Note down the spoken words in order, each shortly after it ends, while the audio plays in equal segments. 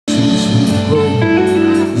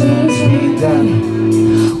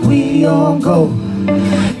don't go.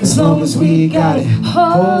 As long as we got it,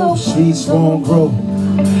 Hope streets won't grow.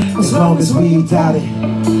 As long as we got it,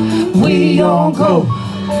 we don't go.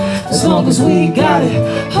 As long as we got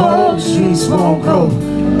it, Hope streets won't grow.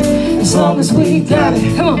 As long as we got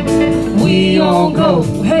it, come on, we don't go.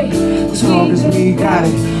 Hey, as long as we got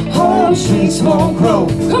it, Hope streets won't grow.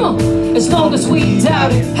 Come on, as long as we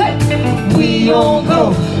doubt it, hey, we don't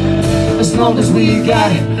go. As long as we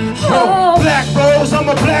got it. Oh, black rose, I'm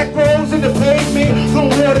a black rose in the pavement.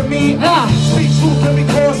 Don't water me. Speak truth can be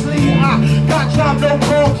costly. Got dropped, no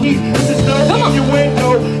car key. This is no in your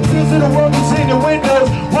window. Things of the world is in the windows.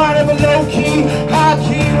 Why never low key? High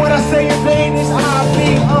key. When I say in vain, it's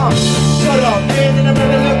IP. Shut up, man. In the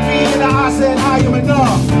middle of me, and I said I am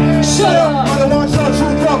enough. Shut up. I don't want your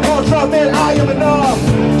truth up, control, man. I am enough.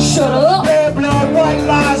 Shut up. Red blood, white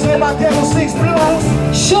lies, and my devil 6 blues.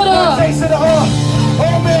 Shut up. Taste of the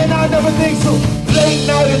oh man, I never think so. Late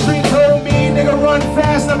night a drink told me, nigga run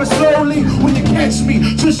fast, never slowly. When you catch me,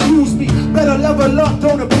 just use me. Better level up,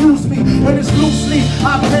 don't abuse me. And it's loosely,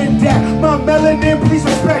 I pen that. My melanin, please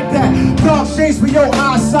respect that. Dark shades for your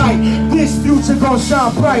eyesight. This future gon'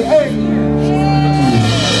 shine bright. Hey.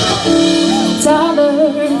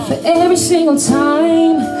 Dollar for every single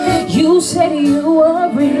time you said you were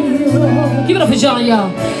real. Give it up for Jon,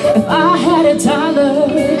 y'all. If I had a dollar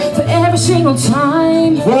for every single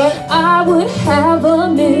time, I would have a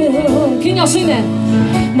meal. Can y'all sing that?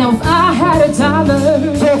 Now if I had a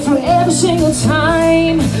dollar for every single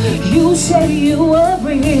time you said you were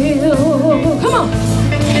real. Come on.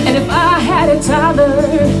 And if I had a dollar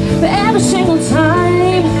for every single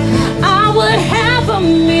time, I would have a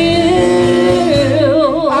meal.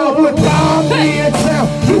 I would buy me a town.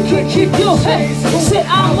 You can keep your head. Said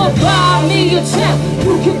I'ma buy me a town.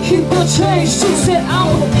 You can keep your change too. Said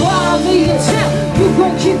I'ma buy me a town. You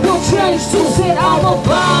gon' keep your change too. Said I'ma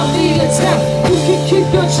buy me a town. You can keep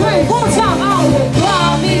your change. One time I'ma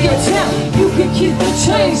buy me a town. You can keep your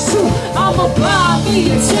change too. I'ma buy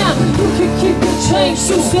me a town. You can keep your change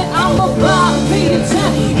too. Said I'ma buy me a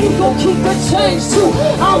town. You gon' keep the change too.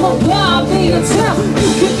 I'ma buy me a town. You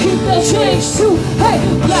can keep that change too. Hey,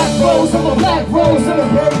 black rose, I'm a black rose, I'm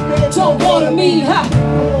a don't water me, ha.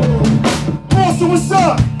 Boston, what's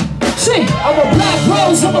up? See, I'm a black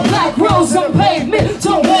rose, I'm a black rose, I'm a pavement,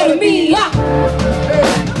 don't water me, ha.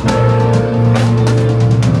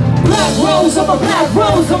 Black rose, I'm a black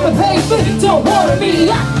rose, I'm a pavement, don't water me,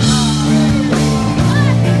 ha.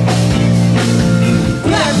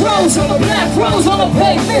 Black rose, I'm a black rose on the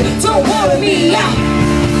pavement, don't water me, ha.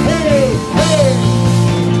 Hey, hey.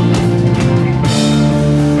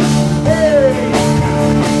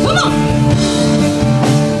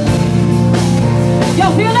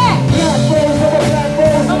 Y'all feel that? Black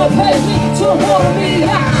rose, I'm a pavement, don't water me,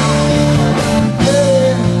 ha.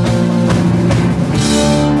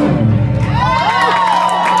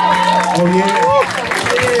 Oh yeah.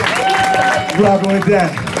 You rockin' with that.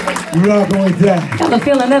 You rockin' with that. Y'all are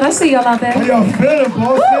feeling that? I see y'all out there. How y'all feeling,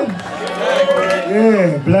 Boston?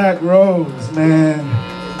 Yeah, Black Rose, man.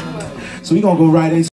 So we gonna go right into